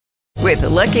With the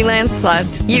Lucky Land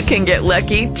Slots, you can get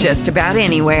lucky just about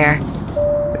anywhere.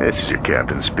 This is your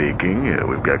captain speaking.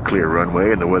 We've got clear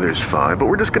runway and the weather's fine, but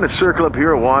we're just going to circle up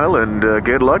here a while and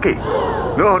get lucky.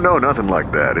 No, nothing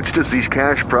like that. It's just these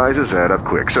cash prizes add up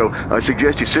quick. So I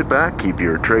suggest you sit back, keep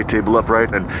your tray table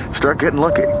upright, and start getting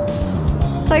lucky.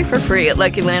 Play for free at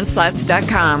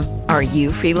LuckyLandSlots.com. Are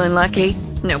you feeling lucky?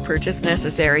 No purchase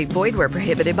necessary. Void where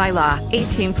prohibited by law.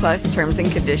 18 plus terms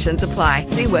and conditions apply.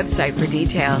 See website for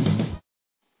details.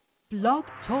 Blog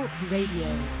Talk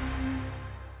Radio.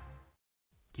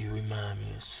 You remind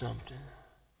me of something.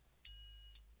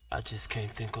 I just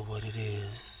can't think of what it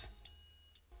is.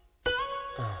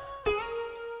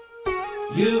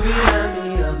 You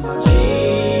remind me of my G.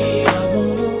 I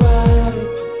wanna ride it.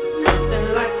 Nothing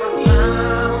like my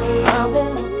clown. I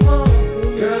wanna walk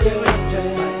it. Girl, you ain't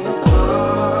just like my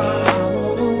car. I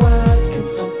wanna ride it.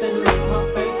 Something like my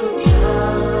bank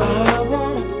account. I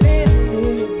wanna feel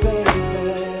it, baby.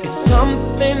 It's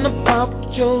something about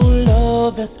your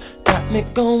love that's got me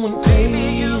going crazy.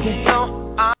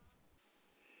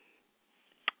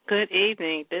 Good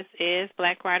evening. This is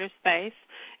Black Writer Space,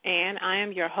 and I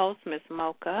am your host, Ms.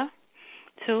 Mocha.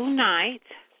 Tonight,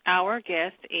 our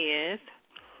guest is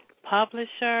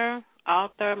publisher,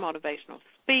 author, motivational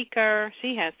speaker.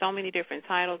 She has so many different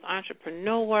titles,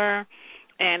 entrepreneur,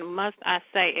 and must I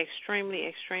say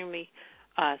extremely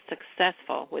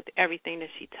successful with everything that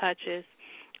she touches.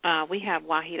 We have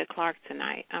Wahida Clark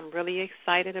tonight. I'm really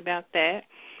excited about that,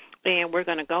 and we're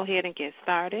going to go ahead and get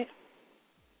started.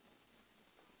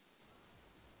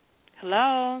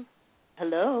 Hello.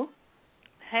 Hello.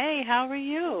 Hey, how are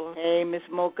you? Hey, Miss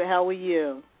Mocha, how are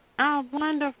you? Oh,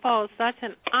 wonderful. Such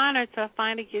an honor to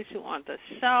finally get you on the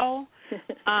show.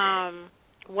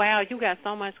 Wow, you got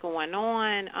so much going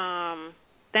on.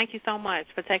 Thank you so much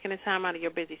for taking the time out of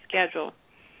your busy schedule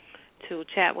to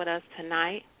chat with us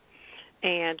tonight.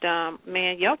 And,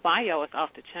 man, your bio is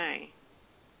off the chain.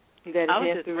 You got a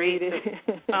chance to read it?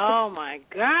 Oh, my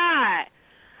God.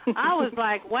 I was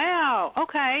like, wow,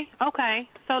 okay.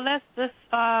 So let's just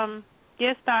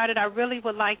get started. I really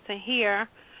would like to hear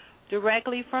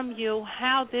directly from you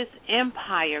how this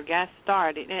empire got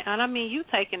started. And I mean, you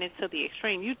taking it to the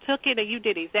extreme. You took it and you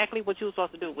did exactly what you were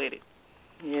supposed to do with it.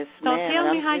 Yes, so ma'am. So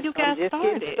tell me how you got started. I'm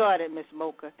just getting started, Miss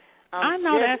Mocha. I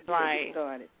know that's right.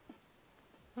 Started.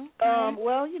 Okay.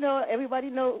 Well, you know, everybody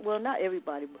know. Well, not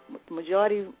everybody, but the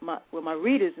majority, my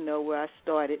readers know where I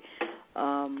started.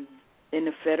 In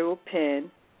the federal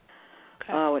pen.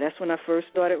 Okay. That's when I first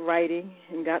started writing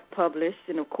and got published.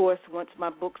 And, of course, once my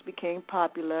books became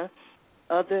popular,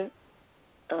 other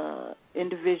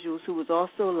individuals who was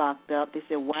also locked up, they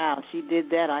said, wow, she did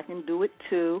that, I can do it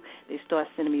too. They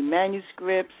started sending me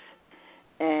manuscripts,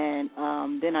 and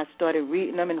then I started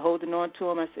reading them and holding on to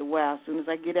them. I said, wow, as soon as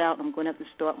I get out, I'm going to have to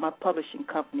start my publishing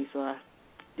company. So I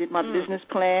did my business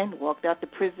plan, walked out to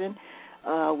prison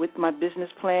with my business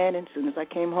plan, and as soon as I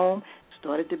came home,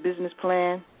 started the business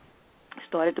plan,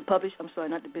 started to publish. I'm sorry,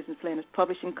 not the business plan, it's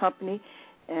publishing company,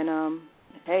 and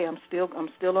hey, I'm still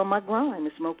on my grind,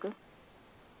 Miss Mocha.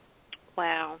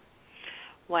 Wow,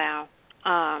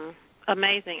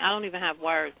 amazing. I don't even have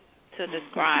words to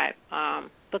describe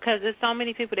because there's so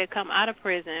many people that come out of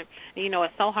prison. And, you know,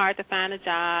 it's so hard to find a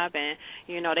job, and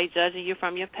you know they judging you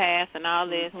from your past and all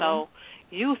this. So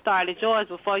you started yours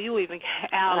before you even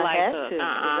got out.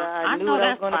 I knew what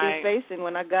I was going to be facing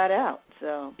when I got out.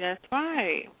 So that's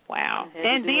right. Wow.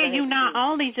 And then you not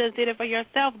only just did it for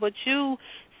yourself, but you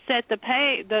set the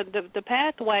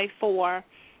pathway for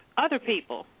other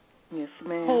people. Yes,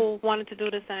 ma'am. Who wanted to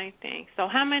do the same thing. So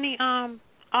how many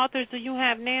authors do you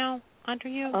have now under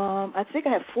you? I think I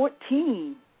have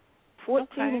 14. 14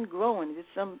 and growing. There's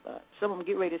some of them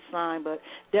get ready to sign, but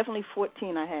definitely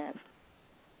 14 I have.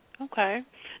 Okay.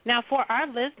 Now, for our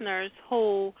listeners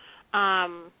who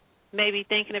may be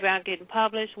thinking about getting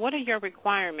published, what are your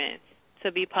requirements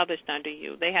to be published under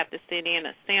you? They have to send in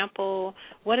a sample.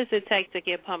 What does it take to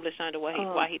get published under Wahida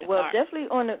Clark? Well, definitely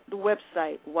on the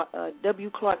website,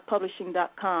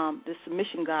 wclarkpublishing.com, the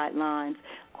submission guidelines.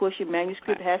 Of course, your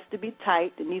manuscript has to be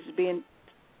typed. It needs to be in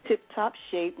tip-top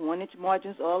shape, 1-inch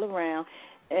margins all around.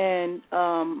 And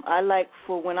I like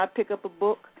for when I pick up a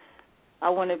book, I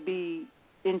want to be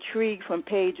intrigued from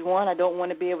page one. I don't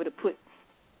want to be able to put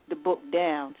the book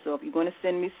down. So if you're going to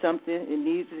send me something,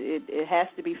 it has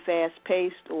to be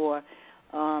fast-paced, or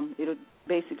it'll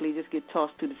basically just get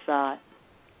tossed to the side.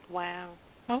 Wow.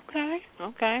 Okay.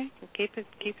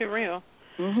 Keep it real.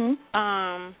 Mhm.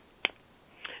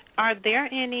 Are there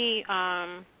any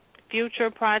future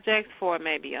projects for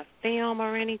maybe a film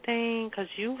or anything? Because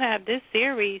you have this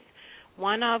series.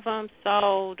 One of them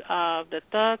sold, the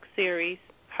Thug series,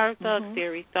 Her Thug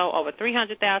series sold over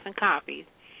 300,000 copies.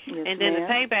 Yes, and then ma'am.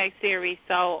 the Payback series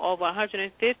sold over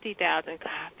 150,000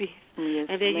 copies. Yes,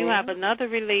 and then you ma'am. have another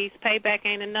release, Payback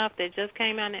Ain't Enough, that just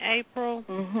came out in April.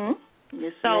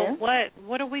 Yes, so ma'am.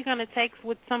 what are we going to take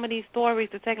with some of these stories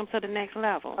to take them to the next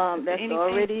level? That's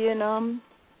already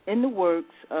in the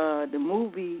works. The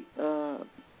movie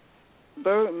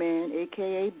Birdman,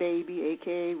 a.k.a. Baby,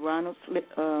 a.k.a.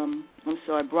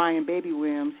 Brian Baby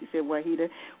Williams. He said, Wahida,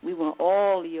 we want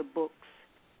all of your books,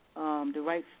 the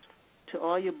rights to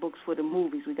all your books for the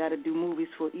movies. We got to do movies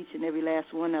for each and every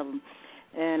last one of them.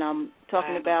 And I'm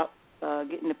talking about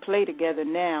getting the play together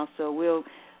now, so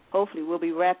hopefully we'll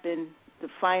be wrapping the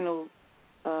final,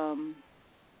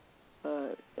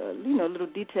 little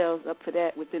details up for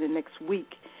that within the next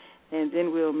week, and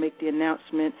then we'll make the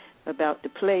announcement about the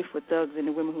play for thugs and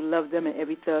the women who love them, and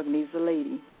every thug needs a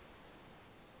lady.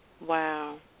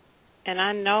 Wow. And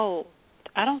I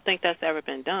don't think that's ever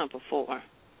been done before.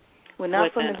 Well,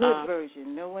 not from the hood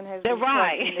version. No one has been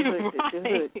right. in the hood.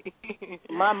 Right. The hood.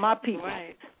 My people.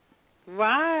 Right.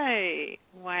 Right.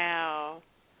 Wow.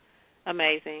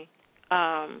 Amazing.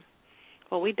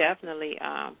 Well, we definitely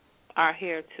are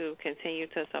here to continue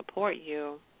to support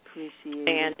you. Appreciate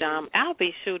and it. I'll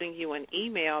be shooting you an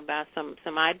email about some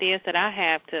ideas that I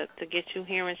have to get you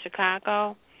here in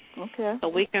Chicago. Okay. So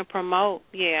we can promote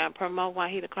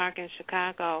Wahida Clark in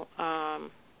Chicago.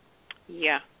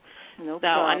 Yeah. No so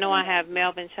problem. I know I have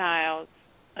Melvin Childs.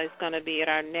 It's going to be at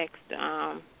our next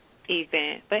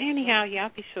event. But anyhow, yeah,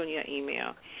 I'll be shooting you an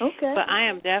email. Okay. But I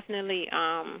am definitely,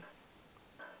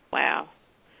 wow.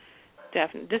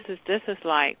 Definitely. This is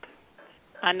like,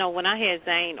 I know when I had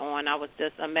Zane on, I was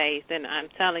just amazed. And I'm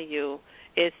telling you,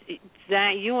 it's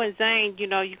Zane, you and Zane,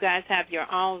 you guys have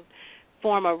your own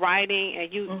form of writing,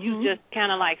 and you just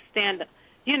kind of like stand,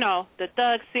 the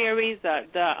Thug series,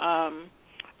 the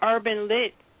urban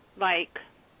lit, like,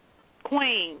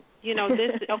 queen.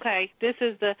 This okay. This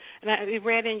is and I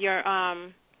read in your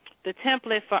the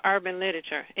template for urban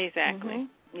literature. Exactly.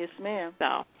 Yes, ma'am.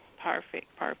 So perfect.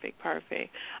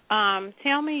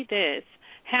 Tell me this: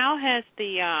 how has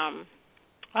the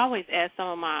I always ask some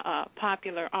of my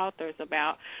popular authors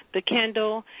about the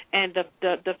Kindle and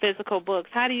the physical books.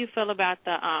 How do you feel about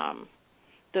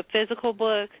the physical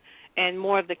books and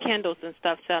more of the Kindles and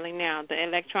stuff selling now, the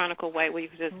electronic way where you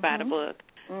can just buy the book?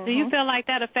 Do you feel like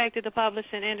that affected the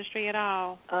publishing industry at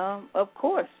all? Of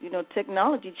course.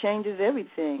 Technology changes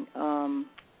everything.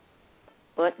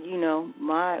 But,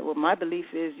 my belief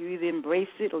is you either embrace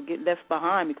it or get left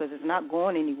behind because it's not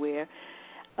going anywhere.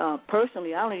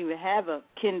 Personally, I don't even have a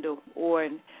Kindle or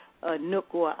a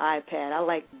Nook or an iPad. I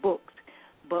like books.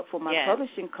 But for my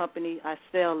publishing company, I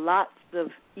sell lots of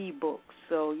e-books.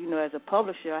 So, as a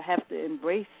publisher, I have to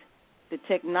embrace the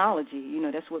technology.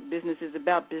 That's what business is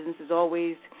about. Business is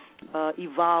always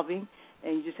evolving,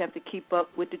 and you just have to keep up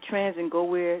with the trends and go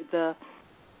where the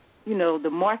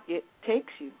market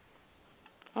takes you.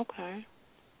 Okay.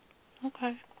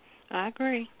 I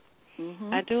agree.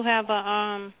 I do have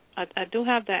I do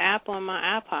have the app on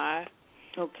my iPod.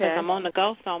 Okay. Because I'm on the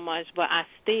go so much, but I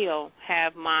still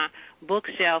have my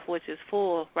bookshelf, which is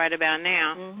full right about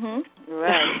now.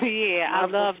 Right. Yeah, my I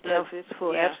love the bookshelf is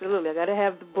full. Yeah. Absolutely, I got to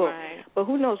have the book. Right. But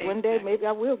who knows? One day maybe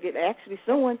I will get. Actually,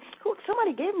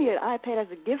 somebody gave me an iPad as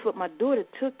a gift, but my daughter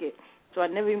took it, so I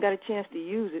never even got a chance to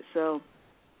use it. So,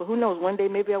 but who knows? One day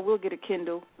maybe I will get a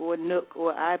Kindle or a Nook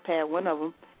or an iPad, one of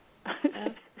them.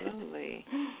 Absolutely.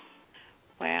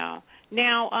 Wow.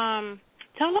 Now,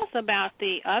 tell us about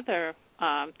the other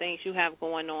things you have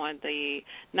going on, the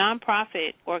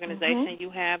nonprofit organization you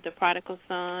have, the Prodigal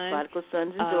Sons. Prodigal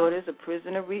Sons and Daughters, a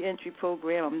prisoner reentry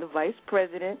program. I'm the vice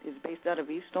president. It's based out of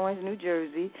East Orange, New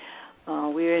Jersey.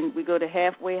 We go to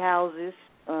halfway houses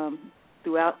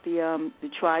throughout the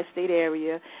tri-state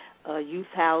area, youth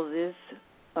houses,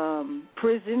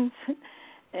 prisons.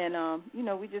 And,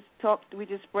 we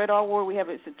just spread our word.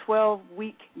 It's a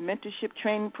 12-week mentorship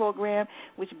training program,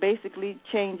 which basically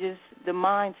changes the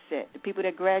mindset. The people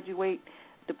that graduate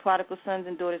the Prodigal Sons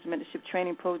and Daughters mentorship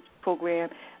training program,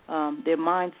 their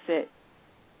mindset,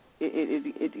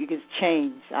 it gets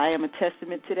changed. I am a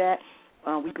testament to that.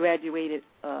 We graduated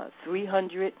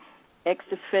 300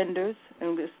 ex-offenders,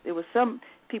 and there was some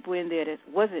people in there that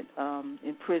wasn't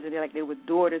in prison. They were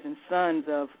daughters and sons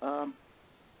of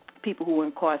people who were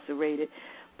incarcerated,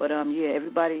 but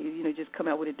everybody just come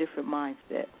out with a different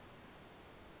mindset.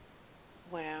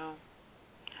 Wow,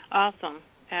 awesome,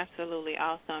 absolutely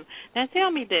awesome. Now tell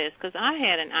me this, because I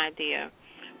had an idea.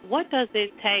 What does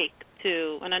it take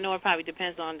to? And I know it probably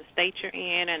depends on the state you're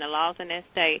in and the laws in that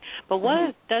state, but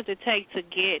what does it take to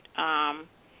get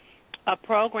a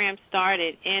program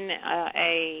started in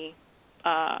a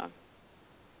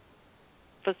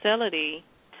facility,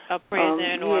 a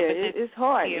prison, or it's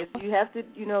hard. You have to,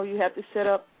 you have to set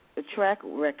up a track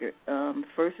record.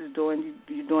 First is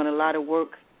you're doing a lot of work,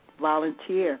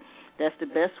 volunteer. That's the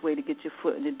best way to get your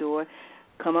foot in the door.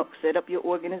 Set up your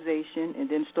organization, and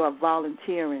then start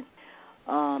volunteering.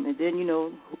 And then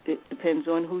it depends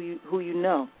on who you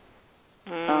know.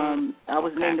 I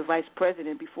was named the vice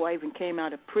president before I even came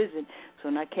out of prison. So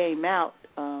when I came out,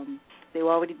 they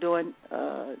were already doing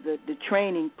the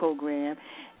training program,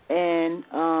 and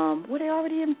were they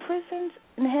already in prisons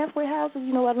and halfway houses?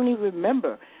 I don't even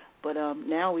remember. But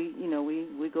now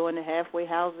we go in the halfway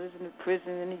houses and the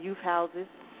prison and the youth houses.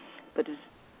 But the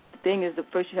thing is,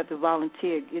 first you have to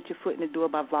volunteer. Get your foot in the door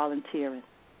by volunteering.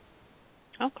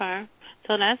 Okay,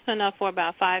 so that's been up for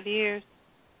about 5 years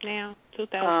now.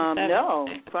 2007. No,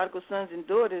 Prodigal Sons and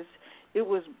Daughters. It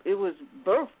was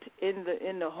birthed in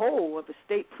the whole of the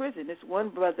state prison. This one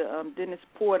brother, Dennis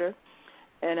Porter,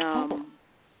 and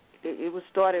it was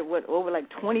started over like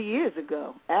 20 years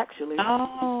ago, actually.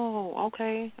 Oh,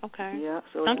 okay. Yeah.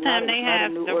 So sometimes they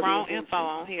have the wrong info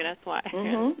on here. That's why.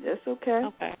 That's okay.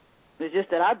 Okay. It's just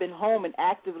that I've been home and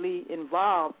actively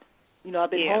involved.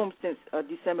 I've been home since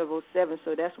December of 2007,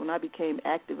 so that's when I became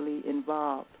actively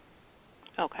involved.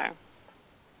 Okay.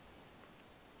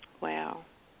 Wow.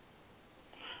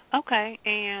 Okay,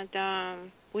 and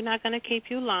we're not going to keep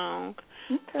you long,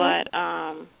 but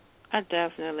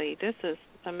this is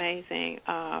amazing.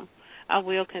 I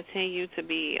will continue to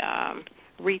be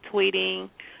retweeting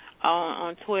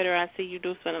on Twitter. I see you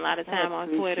do spend a lot of time on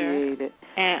Twitter. It.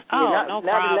 And no problem. Not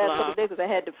the last couple of days because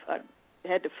I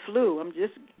had the flu. I'm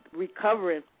just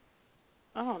recovering.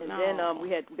 Oh, and no. And then we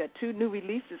got 2 new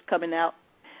releases coming out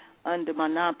under my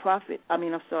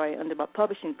under my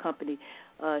publishing company.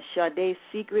 Sade's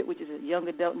Secret, which is a young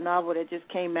adult novel that just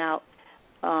came out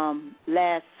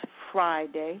last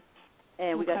Friday.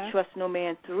 And we got Trust No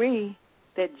Man 3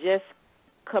 that just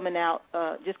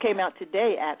came out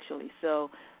today, actually. So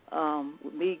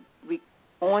we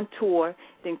on tour,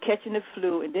 then catching the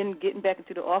flu, and then getting back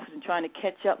into the office and trying to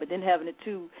catch up, and then having the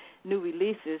 2 new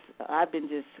releases. I've been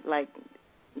just like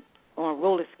on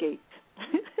roller skates.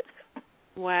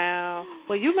 Wow.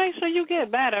 Well, you make sure you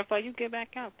get better before you get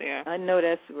back out there. I know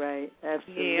that's right.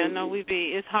 Absolutely. Yeah, I know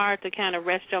it's hard to kind of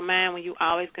rest your mind when you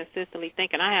always consistently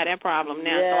thinking, I had that problem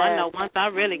now, so I know once I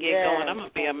really get going, I'm going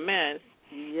to be a mess.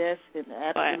 Yes,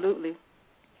 absolutely.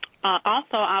 But,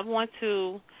 also, I want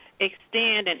to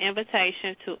extend an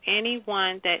invitation to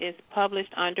anyone that is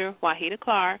published under Wahida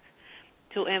Clark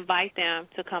to invite them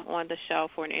to come on the show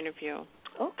for an interview.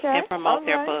 Okay. And promote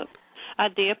their book. I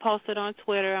did post it on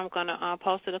Twitter. I'm going to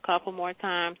post it a couple more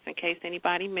times in case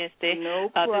anybody missed it. No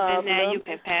problem. Other than that, you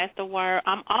can pass the word.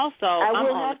 I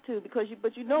will have to because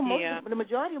the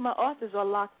majority of my authors are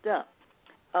locked up.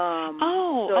 So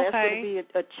that's going to be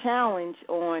a challenge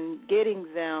on getting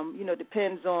them.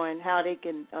 Depends on how they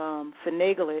can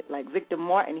finagle it. Like Victor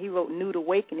Martin, he wrote Nude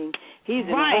Awakening. He's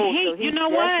in a hole, so you know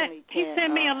what? He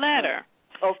sent me a letter.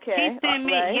 Okay. He sent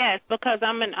me because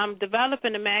I'm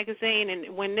developing a magazine,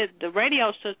 and when the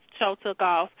radio show took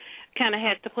off, kind of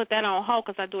had to put that on hold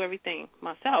because I do everything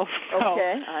myself. So,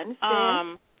 okay, I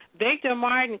understand. Victor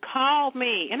Martin called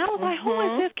me, and I was like, "Who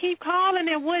is this? Keep calling."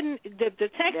 It wouldn't. The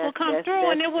text would come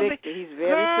through, and it would Victor. He's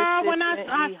very persistent. When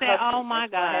I said, "Oh my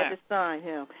God," I had to sign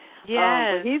him.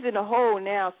 Yes, but he's in a hole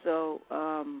now. So,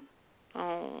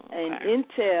 and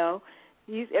Intel.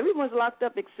 Everyone's locked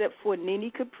up except for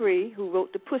Nene Capri, who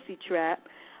wrote The Pussy Trap.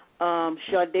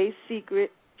 Sade's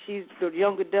Secret, she's the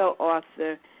young adult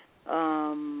author.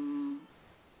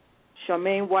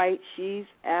 Charmaine White, she's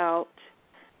out.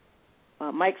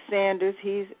 Mike Sanders,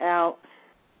 he's out.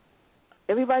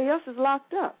 Everybody else is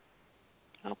locked up.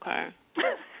 Okay.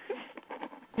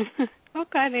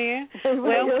 Okay, then.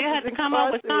 Well, we have to come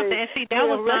up with something. And see, that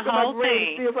was the whole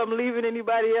thing. See if I'm leaving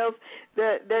anybody else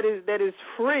that is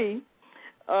free.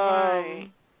 Right.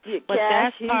 But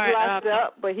Cash, he's locked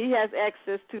up, but he has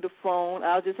access to the phone.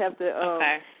 I'll just have to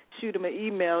shoot him an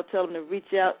email, tell him to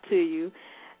reach out to you.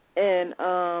 And,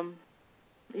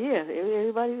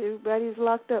 everybody's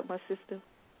locked up, my sister.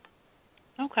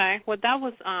 Okay. Well, that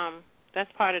was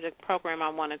that's part of the program I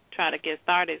want to try to get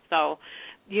started. So,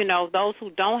 those who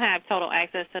don't have total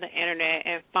access to the Internet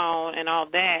and phone and all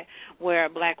that, where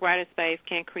Black Writer Space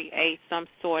can create some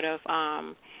sort of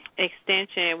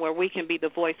extension where we can be the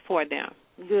voice for them.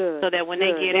 Good. So that when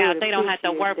they get out, they don't have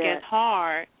to work as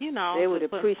hard, They would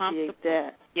appreciate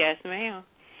that. Yes, ma'am.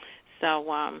 So,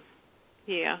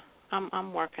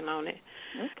 I'm working on it.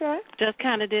 Okay. Just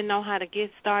kind of didn't know how to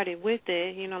get started with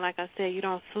it. You know, like I said, you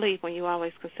don't sleep when you're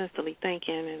always consistently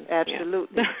thinking. And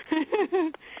Absolutely. Yeah.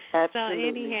 Absolutely. So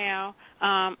anyhow,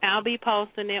 I'll be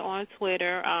posting it on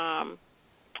Twitter.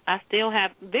 I still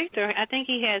have Victor. I think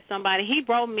he had somebody. He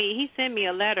sent me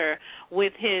a letter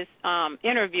with his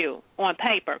interview on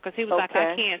paper because he was like,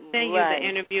 I can't send you the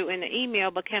interview in the email,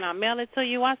 but can I mail it to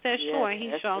you? I said, sure. And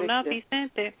he sure enough, he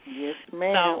sent it. Yes,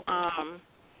 ma'am. So,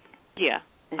 yeah.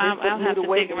 I'll have to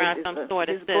figure out some sort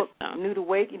of system. Book, New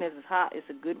Awakening is hot. It's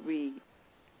a good read.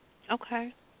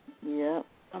 Okay. Yeah.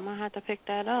 I'm going to have to pick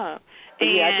that up.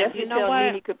 And I definitely you know tell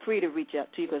what? Nene Capri to reach out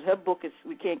to you because her book is,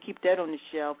 we can't keep that on the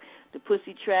shelf, The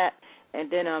Pussy Trap, and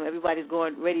then everybody's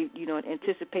going ready,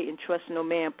 anticipating Trust No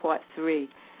Man Part 3.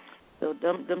 So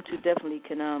them two definitely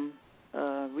can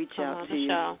reach out to you.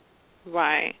 Show.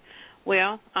 Right.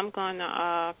 Well, I'm going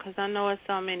to, because I know it's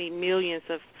so many millions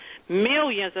of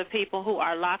people who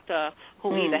are locked up,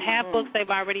 who either have books they've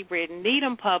already written, need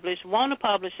them published, want to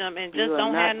publish them, and just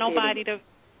don't have nobody to.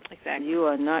 Exactly. You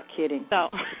are not kidding. So,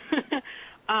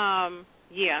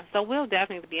 yeah, so we'll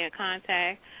definitely be in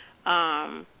contact.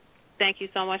 Thank you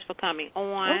so much for coming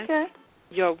on. Okay.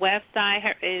 Your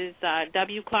website is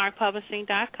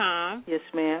wclarkpublishing.com. Yes,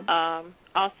 ma'am.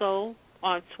 Also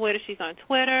on Twitter, she's on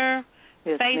Twitter,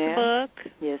 yes, Facebook.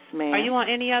 Ma'am. Yes, ma'am. Are you on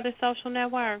any other social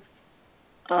networks?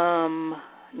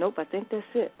 Nope, I think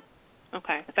that's it.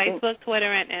 Okay, Facebook,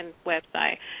 Twitter, and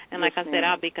website. And like I said,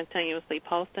 I'll be continuously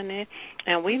posting it.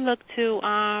 And we look to,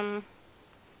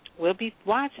 we'll be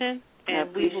watching,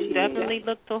 and we will definitely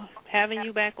look to having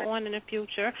you back on in the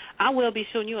future. I will be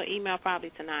shooting you an email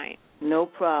probably tonight. No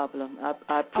problem.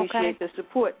 I appreciate the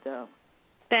support, though.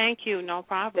 Thank you. No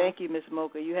problem. Thank you, Ms.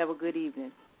 Mocha. You have a good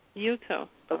evening. You too.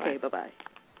 Okay, bye-bye.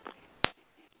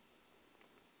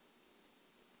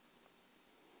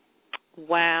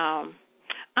 Wow.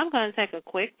 I'm going to take a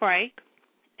quick break.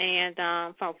 And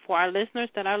for our listeners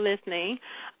that are listening,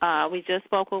 we just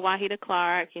spoke with Wahida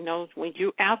Clark. You know, when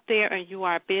you're out there and you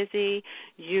are busy,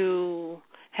 you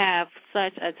have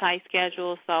such a tight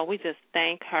schedule. So we just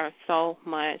thank her so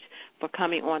much for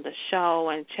coming on the show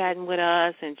and chatting with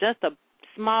us, and just a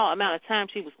small amount of time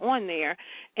she was on there,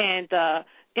 and the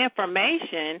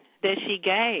information that she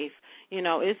gave. You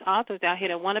know, it's authors out here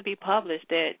that want to be published,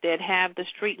 that have the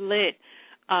street lit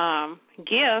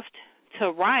gift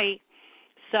to write.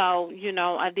 So, you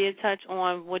know, I did touch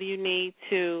on what do you need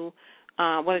to,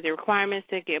 what are the requirements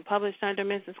to get published under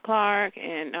Mrs. Clark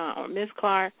and or Ms.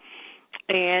 Clark.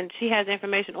 And she has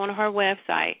information on her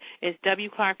website. It's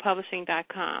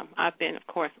wclarkpublishing.com. I've been, of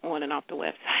course, on and off the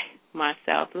website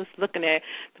myself, just looking at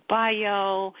the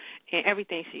bio and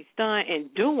everything she's done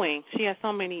and doing. She has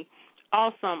so many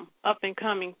awesome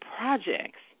up-and-coming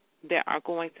projects that are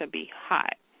going to be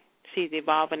hot. She's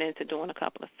evolving into doing a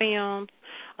couple of films,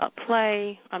 a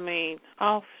play. I mean,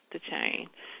 off the chain.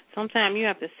 Sometimes you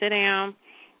have to sit down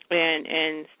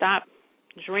and stop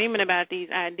dreaming about these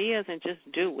ideas and just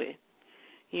do it.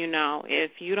 You know,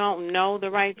 if you don't know the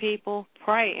right people,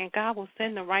 pray, and God will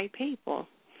send the right people.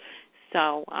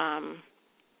 So I'm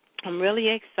really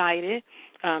excited.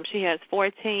 She has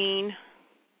 14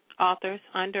 authors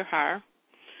under her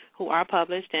who are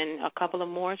published, and a couple of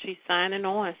more she's signing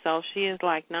on. So she is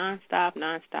like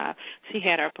nonstop. She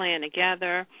had her plan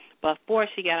together before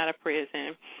she got out of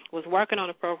prison, was working on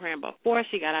the program before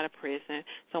she got out of prison.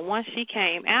 So once she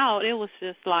came out, it was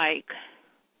just like,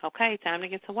 okay, time to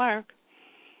get to work.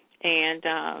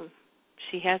 And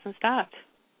she hasn't stopped.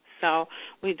 So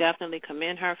we definitely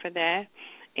commend her for that.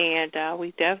 And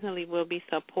we definitely will be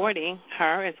supporting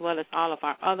her as well as all of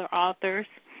our other authors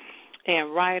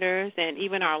and writers and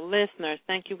even our listeners.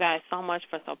 Thank you guys so much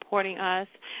for supporting us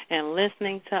and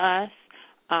listening to us.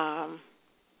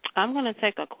 I'm going to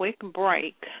take a quick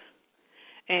break.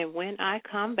 And when I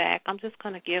come back, I'm just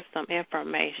going to give some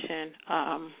information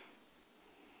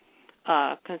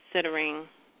considering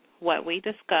what we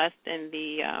discussed in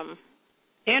the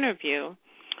interview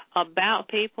about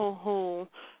people who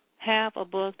have a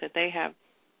book that they have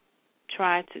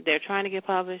they're trying to get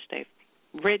published, they've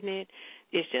written it,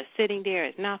 it's just sitting there,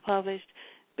 it's not published,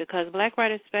 because Black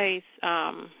Writer Space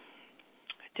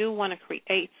do want to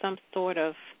create some sort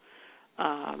of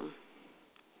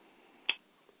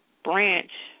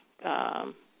branch,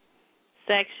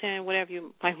 section, whatever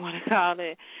you might want to call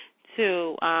it,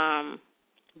 to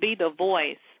be the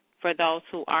voice for those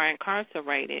who are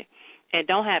incarcerated and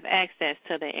don't have access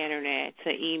to the internet, to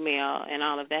email and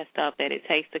all of that stuff that it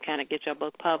takes to kind of get your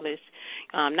book published.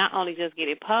 Not only just get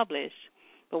it published,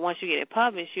 but once you get it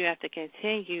published, you have to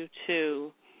continue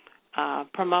to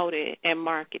promote it and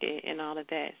market it and all of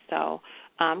that. So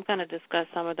I'm going to discuss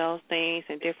some of those things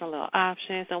and different little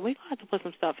options, and we're going to have to put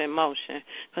some stuff in motion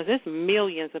because there's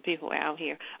millions of people out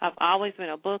here. I've always been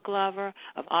a book lover.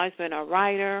 I've always been a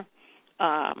writer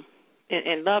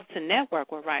and love to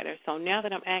network with writers. So now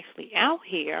that I'm actually out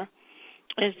here,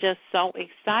 it's just so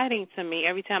exciting to me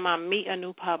every time I meet a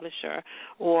new publisher.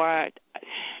 Or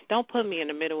don't put me in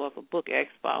the middle of a book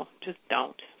expo. Just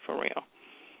don't, for real.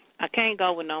 I can't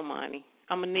go with no money.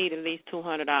 I'm going to need at least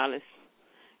 $200,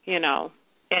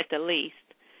 at the least,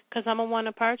 because I'm going to want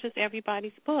to purchase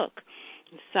everybody's book.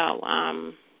 So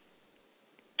I'm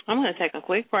going to take a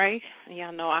quick break.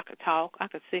 Y'all know I could talk. I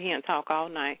could sit here and talk all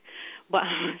night. But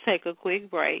I'm going to take a quick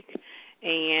break,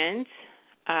 and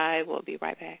I will be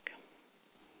right back.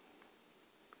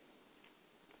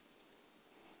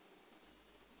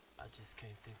 I just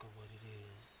can't think of what it is.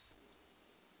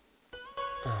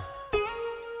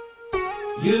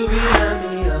 You remind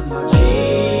me of my G.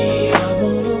 I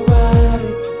wanna ride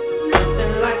it,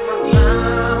 something like my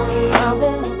clown. I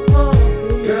wanna pump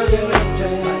it, girl, you look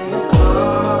just like a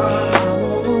car. I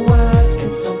wanna ride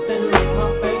and something like my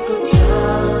bank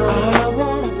account. I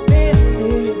wanna spend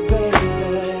it, baby.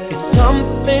 It's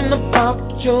something about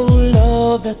your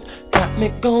love that's got me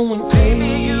going crazy.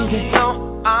 Baby, you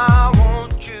know I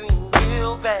want you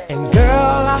real bad. And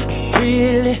girl, I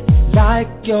really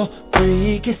like your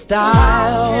freaky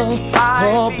style,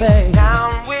 oh babe.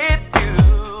 Down with you.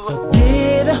 So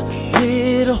get a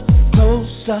little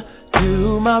closer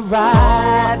to my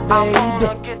ride, baby. I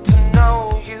wanna get to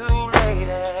know you,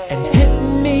 lady. And hit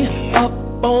me up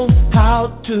on how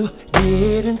to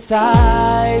get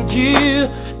inside you.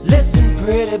 Listen,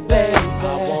 pretty baby,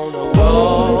 I wanna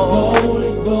roll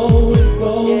it, roll it,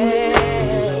 roll it.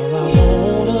 Yeah, all I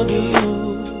wanna do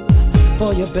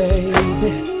for you,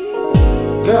 baby.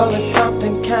 Girl, there's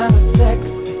something kind of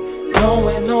sexy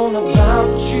going on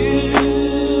about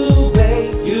you,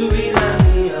 babe. You remind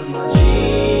me of my G.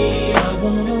 I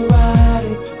wanna ride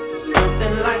it,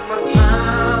 something like my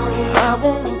clown. I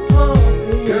wanna pump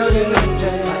it, girl, you look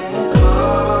just like a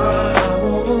car. I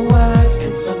wanna ride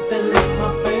and something like my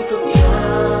bank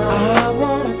account. I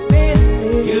wanna spend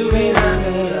it, you remind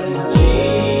me of my G.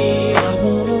 I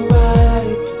wanna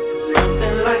ride it,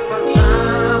 something like my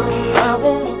clown. I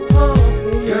wanna pump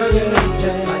it, girl, you look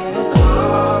just like a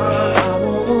car. I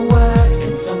wanna ride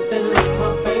and something like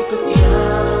my bank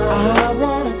account. I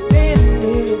wanna spend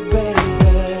it, baby.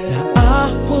 Now I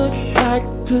would like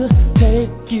to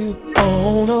take you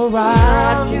on a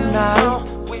ride tonight.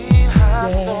 We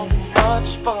have so much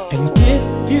fun and give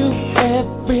you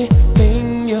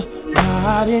everything your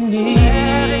body needs.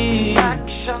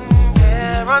 Satisfaction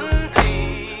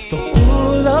guaranteed. So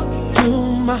pull up to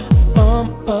my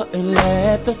bumper and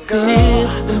let the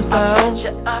system down.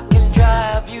 I can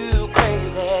drive you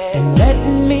crazy. And let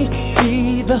me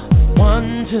be the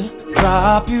one to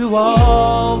drop you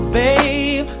off,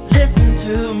 babe. Listen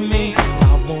to me. I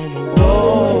wanna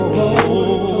roll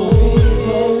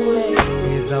it.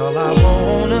 Is all I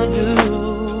wanna do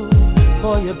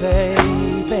for you,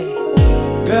 baby.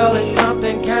 Girl, there's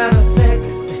something kind of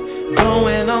sexy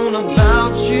going on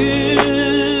about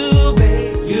you,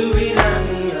 babe. You remind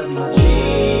me of my G.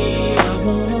 I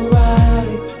wanna ride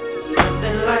it,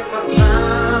 something like my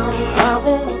clown. I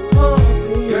wanna pump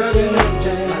it, girl, you look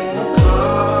just like a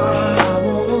car. I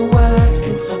wanna ride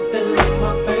and something like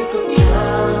my bank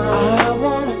account. I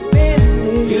wanna spend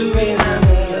it, you remind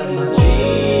me of my G.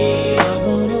 I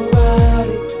wanna ride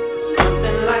it,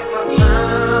 something like my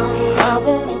clown. I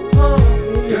wanna pump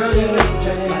it, girl, you look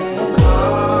just like a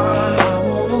car. I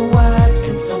wanna ride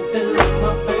and something like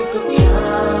my bank account.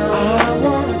 I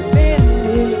wanna spend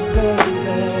it, baby.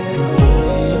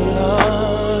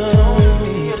 Don't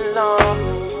be alone.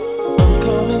 I'm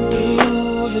coming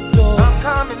through your door. I'm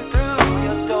coming through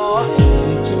your door.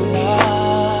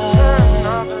 Turn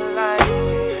off the light.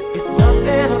 It's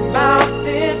something about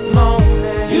this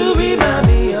moment. You remind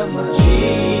me of my G.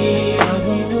 I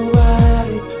wanna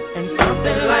ride it and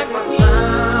something like my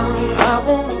clown. I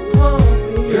wanna pump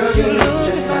it, girl, you look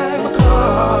just like my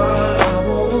car. I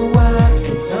wanna ride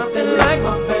and something like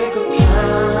my bank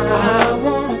account. I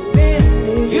wanna spend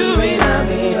it. You remind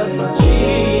me of my G.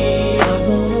 I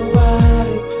wanna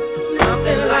ride it,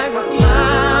 something like my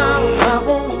clown. I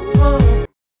wanna pump it.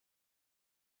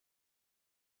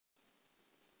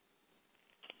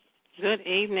 Good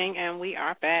evening, and we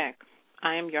are back.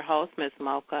 I am your host, Ms.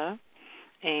 Mocha,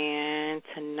 and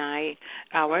tonight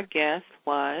our guest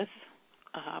was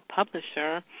a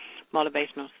publisher,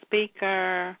 motivational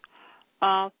speaker,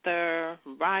 author,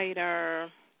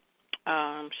 writer.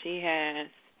 She has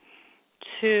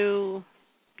 2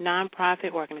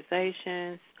 nonprofit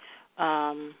organizations,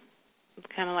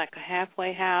 kind of like a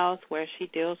halfway house where she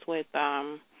deals with,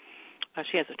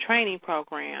 she has a training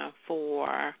program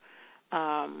for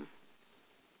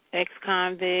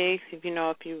ex-convicts, if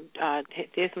you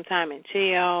did some time in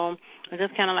jail, and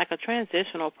just kind of like a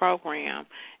transitional program,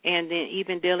 and then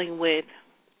even dealing with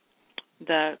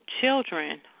the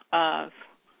children of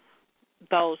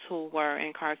those who were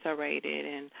incarcerated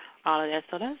and all of that.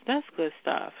 So that's good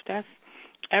stuff. That's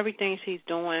everything she's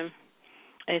doing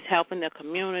is helping the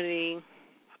community,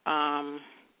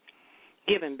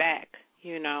 giving back,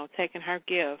 taking her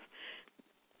gift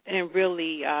and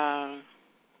really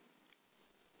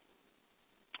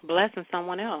blessing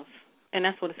someone else. And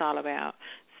that's what it's all about.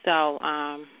 So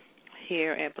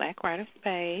here at Black Writer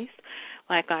Space,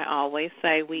 like I always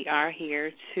say, we are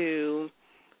here to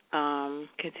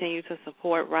continue to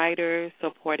support writers,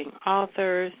 supporting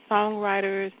authors,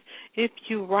 songwriters. If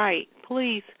you write,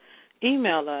 please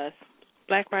email us,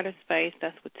 blackwriterspace,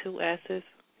 that's with 2 S's,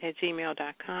 at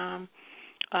gmail.com.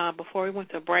 Before we went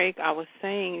to break, I was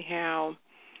saying how,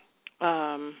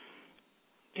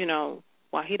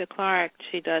 Wahida Clark,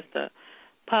 she does the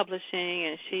publishing,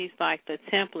 and she's like the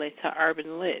template to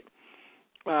Urban Lit.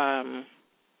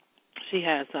 She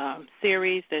has a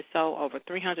series that sold over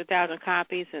 300,000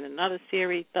 copies, and another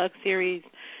series, Thug Series,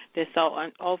 that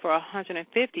sold over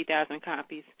 150,000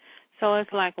 copies. So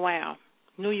it's like, wow,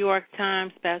 New York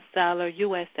Times bestseller,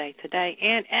 USA Today,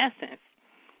 and Essence.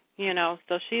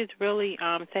 So she's really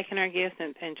taking her gifts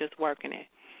and just working it.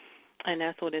 And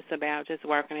that's what it's about, just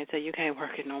working it till you can't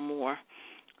work it no more.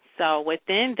 So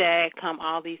within that come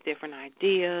all these different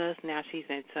ideas. Now she's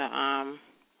into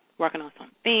working on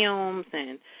some films,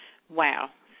 and wow.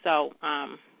 So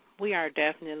we are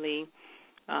definitely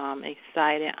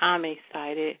excited. I'm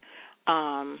excited,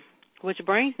 which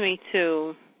brings me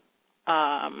to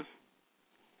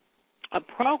a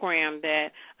program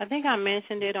that I think I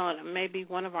mentioned it on maybe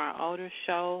one of our older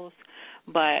shows,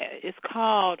 but it's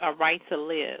called A Right to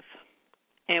Live.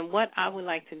 And what I would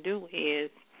like to do is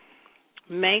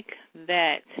make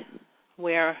that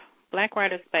where Black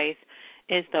Writer Space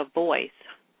is the voice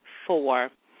for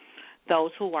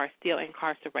those who are still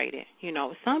incarcerated.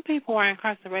 Some people are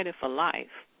incarcerated for life,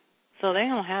 so they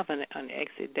don't have an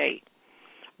exit date.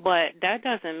 But that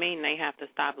doesn't mean they have to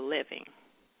stop living.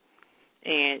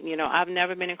 And, I've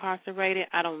never been incarcerated.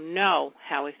 I don't know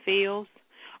how it feels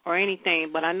or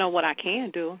anything, but I know what I can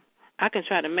do. I can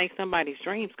try to make somebody's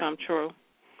dreams come true.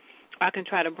 I can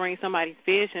try to bring somebody's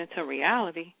vision to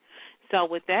reality. So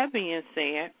with that being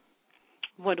said,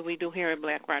 what do we do here at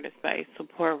Black Writer Space?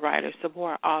 Support writers,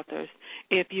 support authors.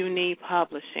 If you need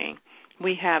publishing,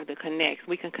 we have the connects.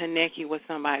 We can connect you with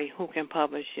somebody who can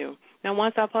publish you. Now,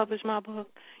 once I publish my book,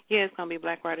 it's going to be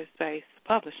Black Writer Space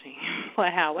Publishing.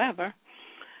 But however,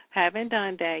 haven't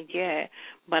done that yet,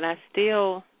 but I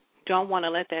still don't want to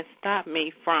let that stop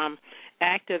me from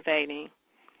activating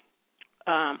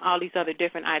all these other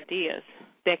different ideas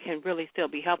that can really still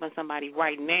be helping somebody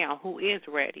right now who is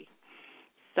ready.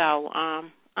 So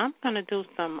I'm going to do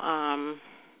some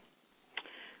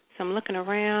looking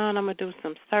around. I'm going to do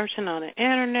some searching on the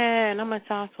Internet, and I'm going to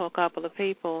talk to a couple of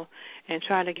people and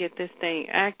try to get this thing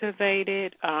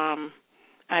activated.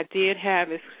 I did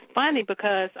have, it's funny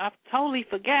because I totally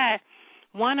forgot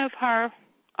one of her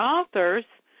authors.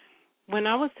 When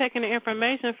I was taking the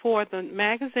information for the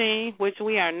magazine, which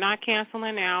we are not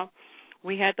canceling out,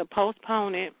 we had to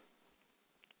postpone it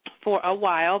for a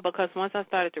while because once I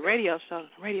started the radio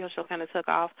show kind of took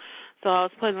off. So I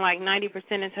was putting like 90%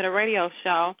 into the radio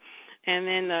show, and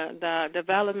then the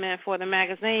development for the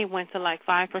magazine went to like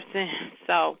 5%.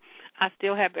 So I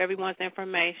still have everyone's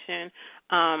information.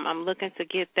 I'm looking to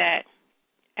get that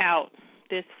out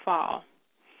this fall.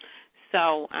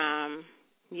 So,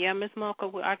 yeah, Ms.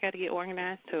 Mocha, I got to get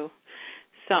organized too.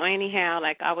 So anyhow,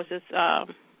 like I was just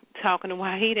talking to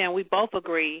Wahida, and we both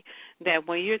agree that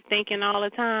when you're thinking all the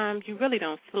time, you really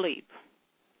don't sleep.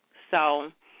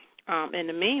 So in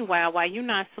the meanwhile, while you're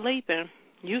not sleeping,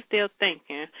 you still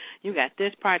thinking. You got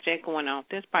this project going on,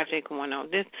 this project going on,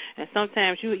 this, and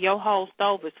sometimes your whole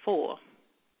stove is full,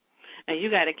 and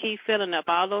you got to keep filling up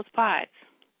all those pots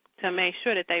to make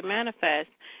sure that they manifest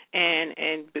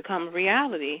and become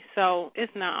reality. So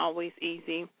it's not always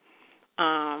easy.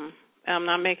 I'm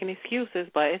not making excuses,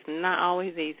 but it's not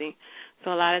always easy.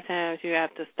 So a lot of times you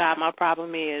have to stop. My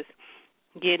problem is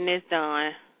getting this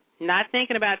done, not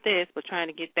thinking about this, but trying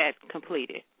to get that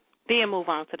completed. Then move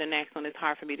on to the next one. It's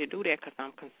hard for me to do that because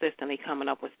I'm consistently coming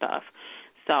up with stuff.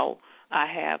 So So I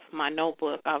have my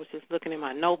notebook. I was just looking in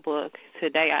my notebook.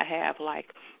 Today I have like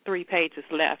 3 pages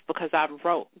left because I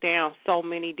wrote down so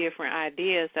many different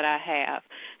ideas that I have,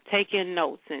 taking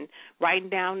notes and writing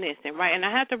down this and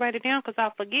I have to write it down because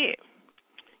I'll forget.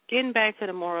 Getting back to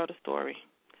the moral of the story,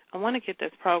 I want to get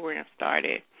this program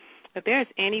started. If there's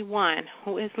anyone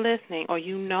who is listening or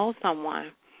you know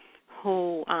someone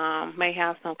who may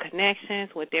have some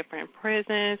connections with different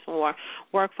prisons or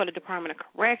work for the Department of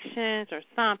Corrections or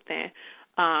something,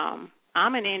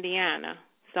 I'm in Indiana,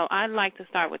 so I'd like to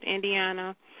start with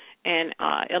Indiana and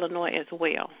Illinois as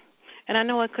well. And I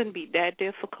know it couldn't be that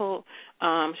difficult.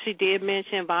 She did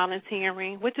mention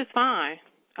volunteering, which is fine.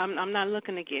 I'm not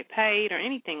looking to get paid or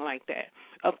anything like that.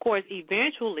 Of course,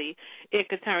 eventually it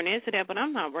could turn into that, but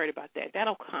I'm not worried about that.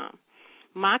 That'll come.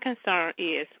 My concern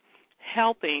is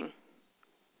helping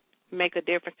make a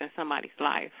difference in somebody's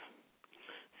life.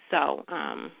 So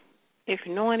if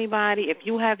you know anybody, if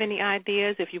you have any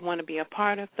ideas, if you want to be a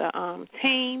part of the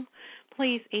team,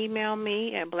 please email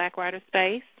me at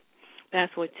blackwriterspace,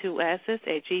 that's with 2 S's,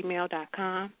 at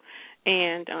gmail.com.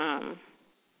 And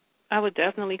I would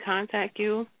definitely contact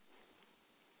you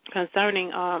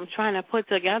concerning trying to put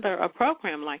together a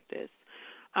program like this.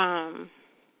 I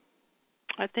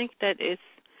think that it's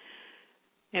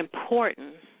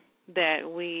important that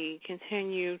we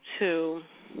continue to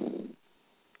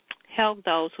help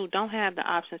those who don't have the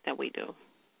options that we do.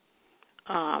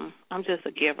 I'm just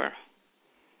a giver.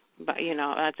 But,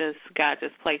 God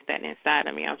just placed that inside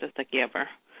of me. I'm just a giver.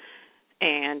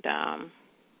 And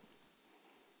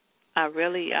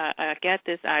I got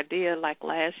this idea like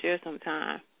last year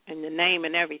sometime, and the name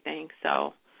and everything.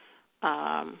 So,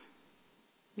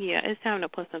 it's time to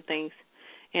put some things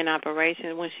in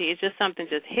operation. Something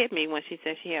just hit me when she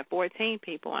said she had 14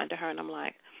 people under her, and I'm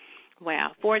like,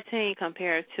 wow, 14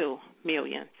 compared to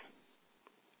millions.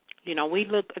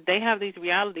 They have these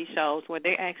reality shows where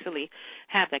they actually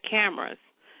have the cameras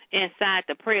inside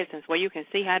the prisons where you can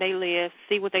see how they live,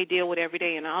 see what they deal with every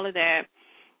day and all of that.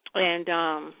 And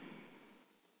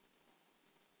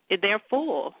they're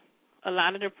full. A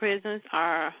lot of the prisons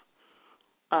are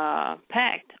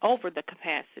packed over the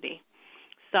capacity.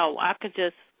 So I could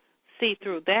just see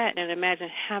through that and imagine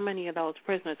how many of those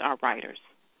prisoners are writers.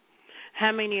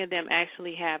 How many of them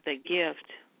actually have the gift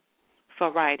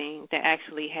for writing, that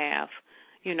actually have,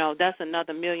 that's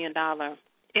another $1 million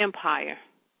empire,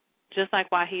 just like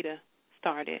Wahida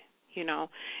started,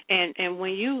 And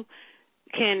when you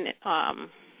can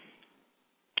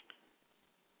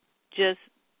just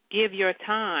give your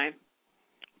time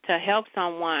to help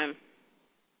someone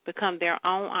become their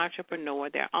own entrepreneur,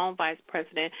 their own vice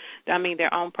president,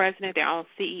 their own president, their own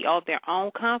CEO of their own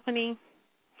company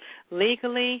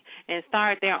legally, and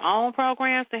start their own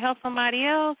programs to help somebody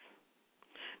else,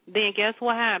 then guess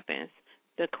what happens?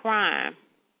 The crime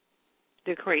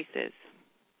decreases.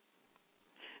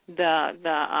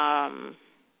 The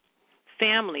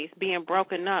families being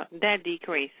broken up, that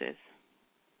decreases.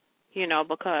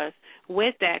 Because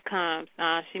with that comes,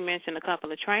 she mentioned a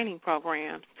couple of training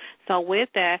programs. So with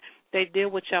that, they deal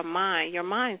with your mind, your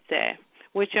mindset.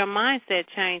 With your mindset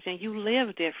changing, you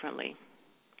live differently.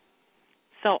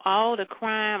 So all the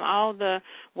crime, all the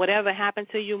whatever happened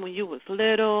to you when you was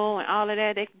little and all of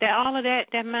that,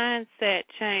 that mindset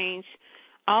change,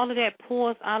 all of that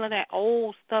pulls all of that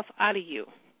old stuff out of you,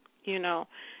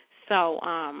 So,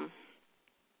 and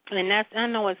I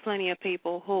know it's plenty of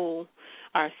people who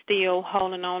are still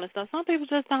holding on and stuff. Some people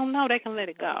just don't know. They can let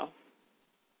it go.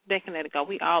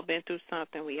 We all been through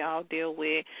something. We all deal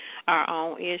with our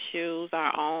own issues,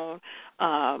 our own,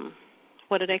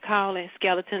 what do they call it,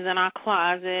 skeletons in our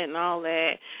closet and all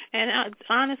that. And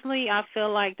honestly, I feel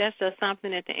like that's just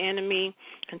something that the enemy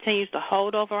continues to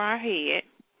hold over our head.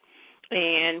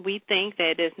 And we think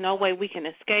that there's no way we can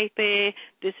escape it.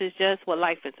 This is just what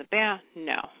life is about.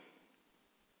 No.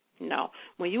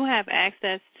 When you have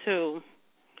access to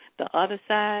the other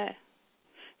side,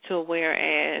 to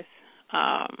whereas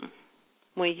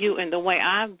and the way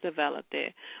I've developed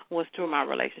it was through my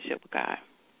relationship with God.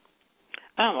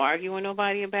 I don't argue with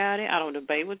nobody about it. I don't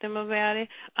debate with them about it.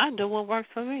 I do what works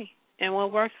for me. And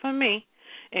what works for me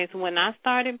is when I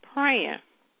started praying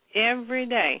every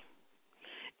day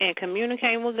and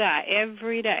communicating with God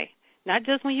every day, not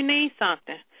just when you need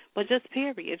something, but just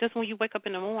period, just when you wake up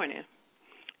in the morning.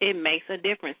 It makes a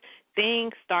difference.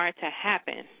 Things start to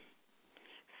happen.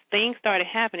 Things started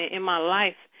happening in my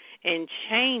life and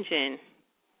changing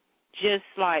just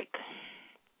like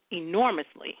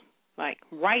enormously. Like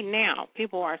right now,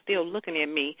 people are still looking at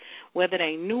me, whether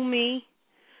they knew me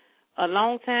a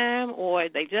long time or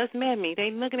they just met me.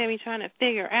 They looking at me trying to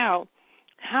figure out,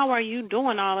 how are you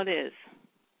doing all of this?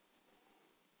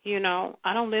 You know,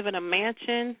 I don't live in a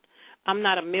mansion. I'm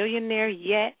not a millionaire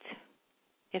yet.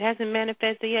 It hasn't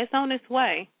manifested yet. It's on its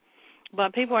way.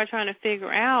 But people are trying to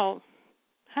figure out,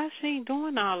 how's she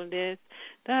doing all of this?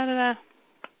 Da-da-da.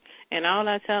 And all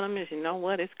I tell them is, you know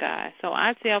what, it's God. So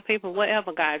I tell people,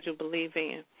 whatever God you believe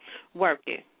in, work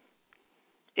it.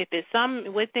 If it's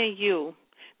something within you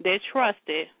that trusts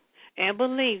it and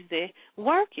believes it,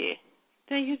 work it.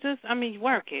 Then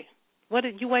work it. What are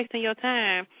you wasting your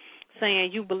time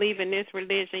saying you believe in this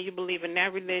religion, you believe in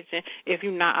that religion, if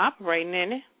you're not operating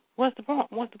in it? What's the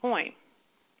point?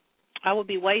 I would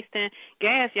be wasting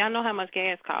gas. Y'all know how much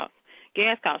gas costs.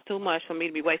 Gas costs too much for me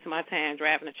to be wasting my time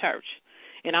driving to church.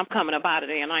 And I'm coming up out of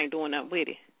there and I ain't doing nothing with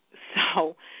it.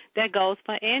 So that goes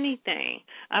for anything.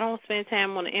 I don't spend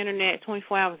time on the internet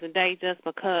 24 hours a day just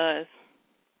because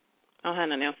I don't have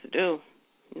nothing else to do.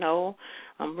 No,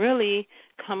 I'm really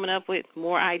coming up with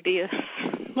more ideas.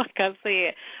 Like I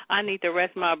said, I need to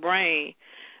rest my brain.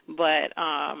 But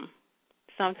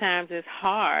sometimes it's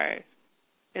hard.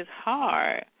 It's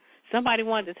hard. Somebody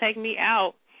wanted to take me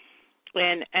out,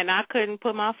 and I couldn't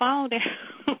put my phone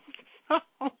down.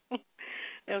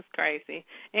 It was crazy.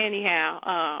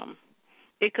 Anyhow,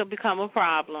 it could become a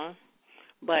problem,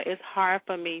 but it's hard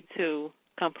for me to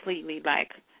completely,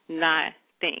 not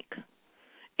think.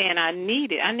 And I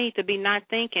need it. I need to be not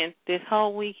thinking this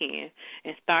whole weekend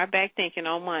and start back thinking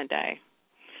on Monday.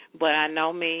 But I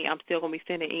know me, I'm still going to be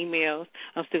sending emails.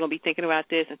 I'm still going to be thinking about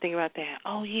this and thinking about that.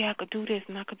 Oh, yeah, I could do this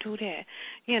and I could do that.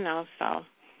 So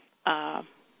I'm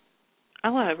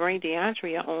going to bring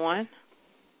DeAndrea on.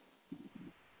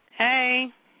 Hey.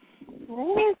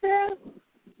 Hey, girl.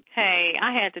 Hey,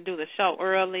 I had to do the show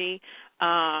early.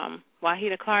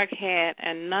 Wahida Clark had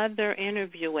another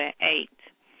interview at 8.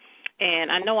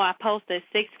 And I know I posted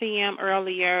 6 p.m.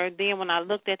 earlier. Then when I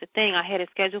looked at the thing, I had it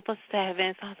scheduled for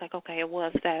 7. So I was like, okay, it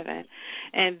was 7.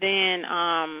 And then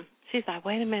she's like,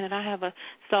 wait a minute, I have a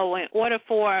 – so in order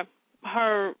for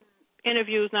her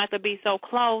interviews not to be so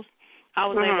close, I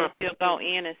was able to still go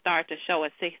in and start the show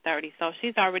at 6:30. So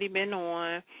she's already been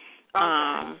on.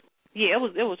 Okay. Yeah, it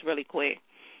was really quick.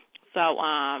 So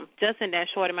just in that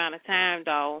short amount of time,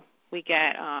 though, we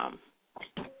got a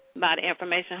lot of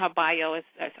information. Her bio is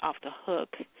off the hook.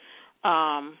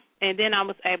 And then I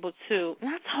was able to, and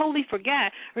I totally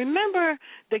forgot. Remember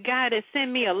the guy that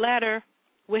sent me a letter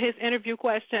with his interview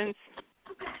questions?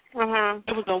 It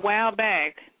was a while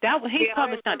back. He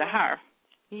published under her.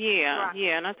 Yeah, right.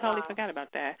 Yeah, and I totally forgot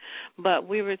about that. But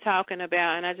we were talking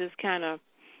about, and I just kind of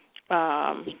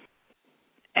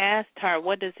asked her,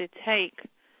 what does it take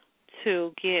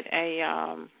to get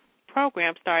a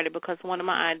program started? Because one of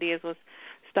my ideas was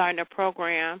starting a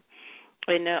program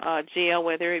in the jail,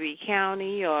 whether it be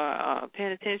county or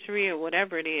penitentiary or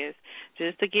whatever it is,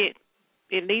 just to get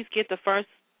it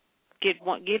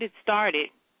started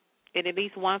at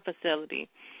least one facility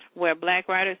where Black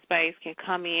Writer Space can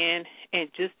come in and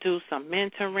just do some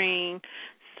mentoring,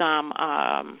 some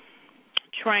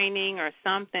training or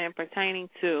something pertaining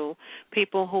to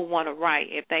people who want to write.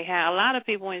 If they have, a lot of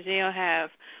people in jail have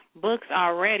books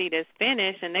already that's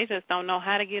finished and they just don't know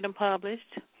how to get them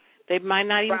published. They might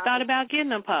not even thought about getting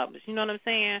them published. You know what I'm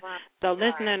saying? Right. So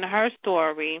listening to her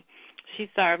story, she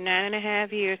served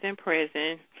 9.5 years in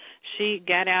prison. She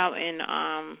got out in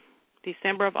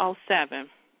December of 2007.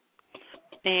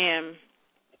 And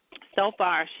so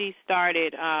far she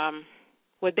started,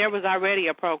 there was already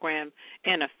a program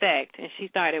in effect, and she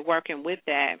started working with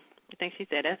that. I think she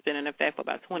said that's been in effect for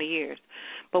about 20 years.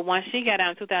 But once she got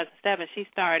out in 2007, she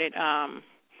started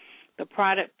the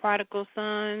Prodigal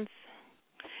Sons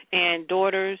and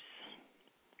Daughters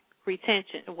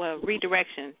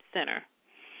Redirection Center.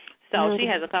 So she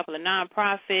has a couple of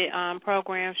nonprofit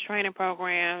programs, training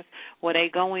programs, where they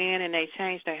go in and they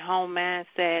change their home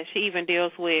mindset. She even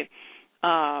deals with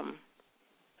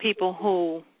people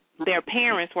who their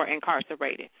parents were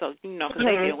incarcerated. So, because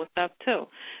they deal with stuff too.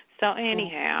 So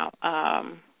anyhow, I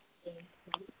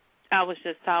was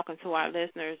just talking to our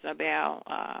listeners about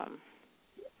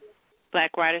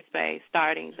Black Writer Space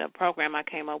starting the program I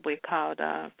came up with called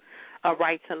A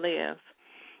Right to Live,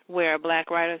 where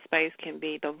Black Writer Space can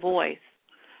be the voice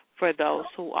for those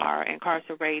who are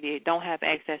incarcerated, don't have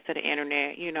access to the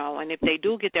internet, and if they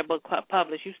do get their book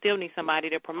published, you still need somebody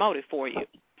to promote it for you.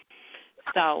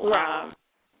 So, I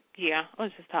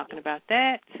was just talking about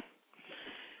that.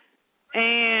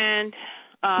 And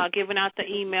giving out the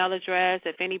email address,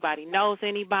 if anybody knows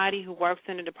anybody who works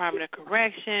in the Department of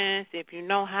Corrections, if you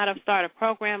know how to start a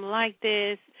program like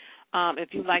this,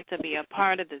 if you'd like to be a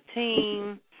part of the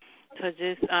team, to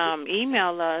just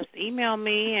email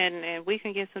me, and we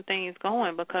can get some things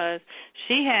going, because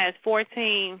she has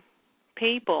 14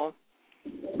 people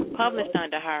published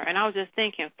under her, and I was just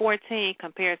thinking 14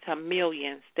 compared to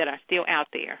millions that are still out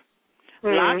there.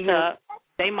 Locked up.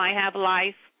 They might have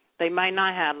life. They might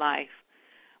not have life.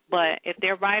 But if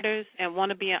they're writers and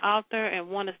want to be an author and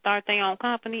want to start their own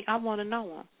company, I want to know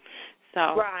them. So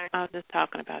I was just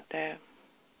talking about that.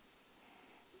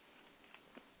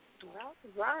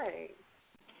 That's right.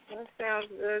 That sounds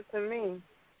good to me.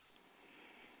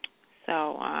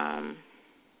 So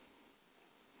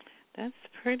that's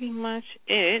pretty much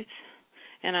it.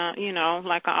 And, you know,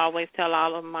 like I always tell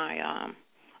all of my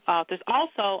authors.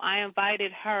 Also, I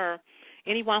invited her,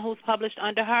 anyone who's published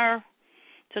under her,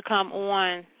 to come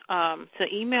on, to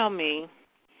email me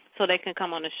so they can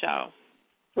come on the show.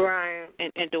 Right.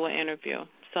 And do an interview.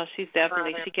 So she's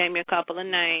definitely, she gave me a couple of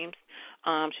names.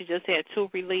 She just had 2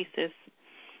 releases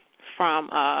from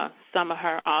some of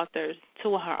her authors.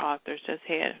 2 of her authors just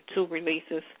had 2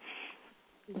 releases.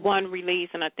 1 release,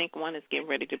 and I think 1 is getting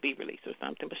ready to be released or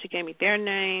something. But she gave me their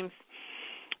names,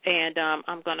 and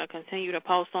I'm going to continue to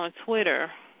post on Twitter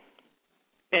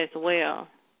as well,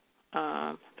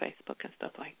 Facebook and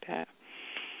stuff like that.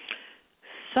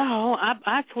 So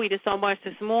I tweeted so much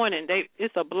this morning.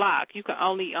 It's a block. You can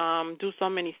only do so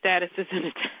many statuses in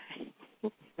a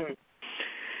day.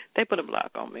 They put a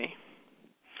block on me.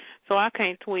 So I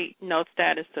can't tweet no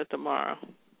status till tomorrow.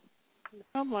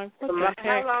 I'm like, what the heck?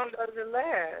 How long does it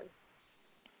last?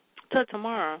 Till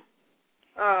tomorrow.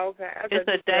 Oh, okay. It's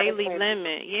a daily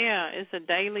limit. Yeah, it's a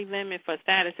daily limit for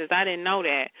statuses. I didn't know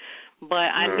that. But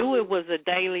I knew it was a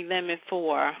daily limit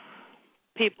for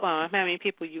people, how many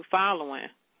people you following.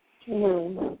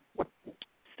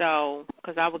 So,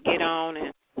 because I would get on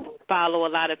and follow a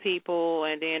lot of people,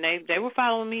 and then they were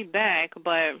following me back,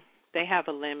 but they have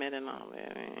a limit and all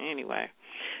that. Anyway,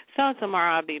 so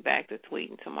tomorrow I'll be back to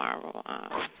tweeting tomorrow.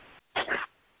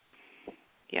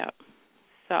 Yep.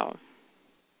 So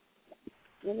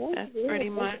that's pretty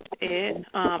much it.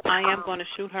 I am going to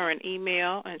shoot her an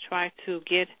email and try to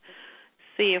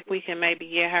see if we can maybe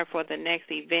get her for the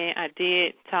next event. I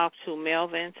did talk to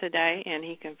Melvin today, and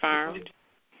he confirmed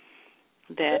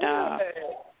that,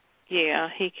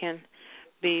 he can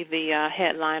be the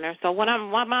headliner. So what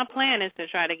my plan is to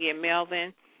try to get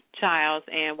Melvin, Childs,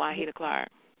 and Wahida Clark.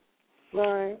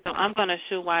 Right. So I'm going to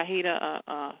shoot Wahida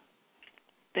a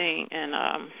thing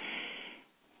and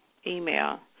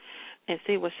email and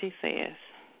see what she says.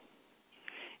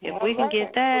 If we can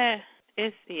get that,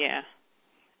 it's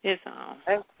on.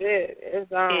 That's it.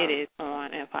 It's on. It is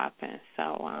on and popping. So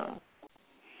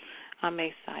I'm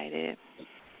excited.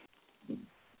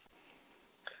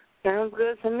 Sounds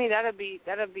good to me.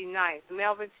 That'll be nice.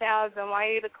 Melvin Childs and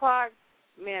Wahida Clark.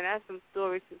 Man, that's some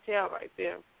stories to tell right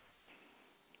there.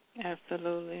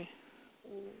 Absolutely.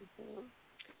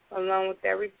 Along with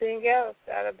everything else,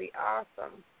 that'll be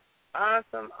awesome.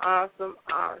 Awesome.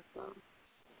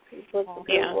 People to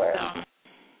do well.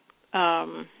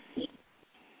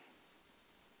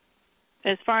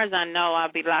 As far as I know,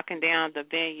 I'll be locking down the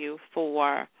venue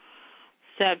for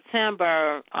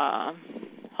September,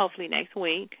 hopefully next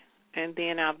week, and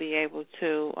then I'll be able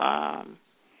to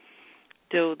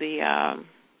do the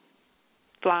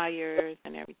flyers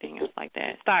and everything else like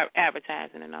that. Start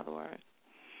advertising, in other words.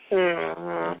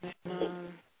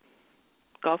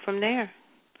 Go from there.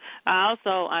 I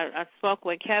spoke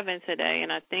with Kevin today,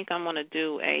 and I think I'm going to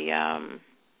do a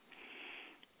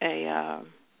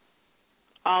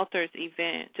authors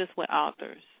event just with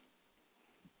authors.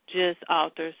 Just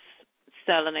authors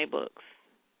selling their books.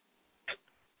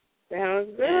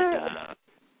 Sounds good.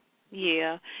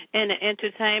 And, and the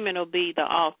entertainment will be the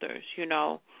authors. You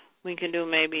know, we can do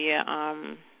maybe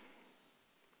a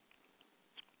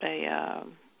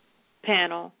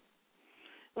panel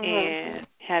and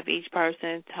have each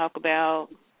person talk about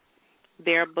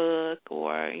their book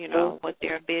or, you know, what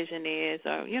their vision is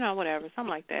or, you know, whatever,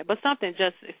 something like that. But something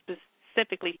just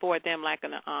specifically for them, like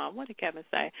an, what did Kevin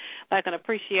say? Like an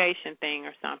appreciation thing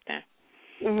or something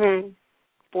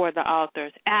for the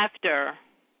authors after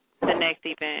the next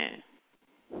event.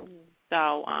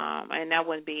 So, and that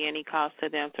wouldn't be any cost to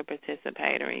them to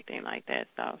participate or anything like that.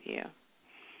 So, yeah.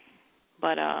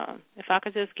 But if I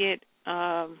could just get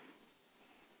all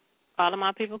of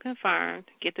my people confirmed,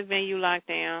 get the venue locked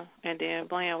down, and then,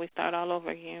 blam, we start all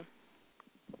over again.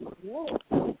 Yep.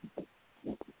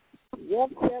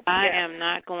 I am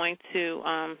not going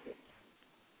to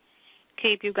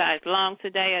keep you guys long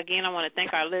today. Again, I want to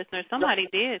thank our listeners. Somebody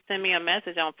did send me a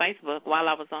message on Facebook while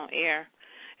I was on air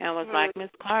and was like, Ms.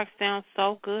 Clark sounds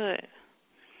so good.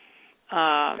 So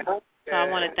I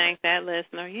want to thank that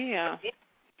listener. Yeah.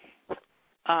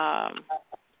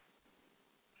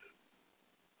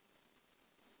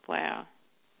 Wow.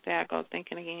 gotta go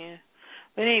thinking again.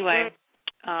 But anyway,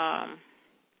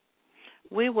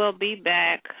 we will be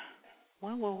back.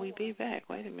 When will we be back?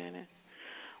 Wait a minute.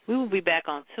 We will be back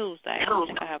on Tuesday.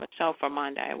 I have a show for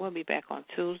Monday. We'll be back on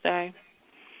Tuesday.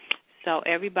 So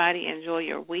everybody enjoy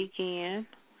your weekend,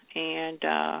 and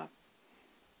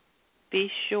be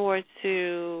sure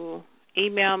to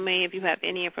email me if you have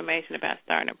any information about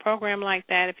starting a program like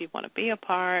that, if you want to be a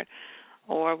part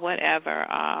or whatever.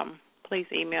 Please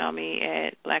email me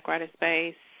at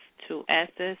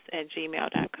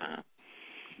blackwriterspace2ss@gmail.com.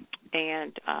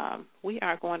 And we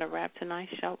are going to wrap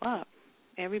tonight's show up.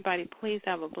 Everybody, please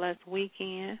have a blessed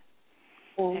weekend.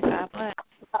 And God bless.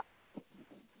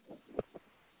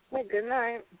 Good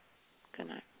night. Good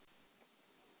night.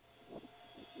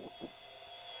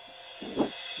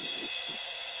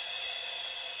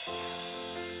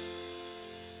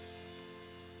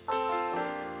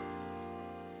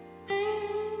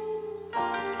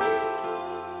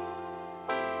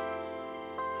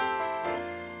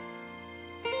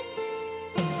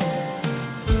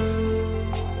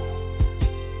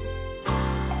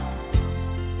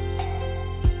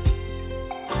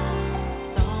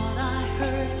 Thought I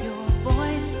heard your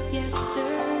voice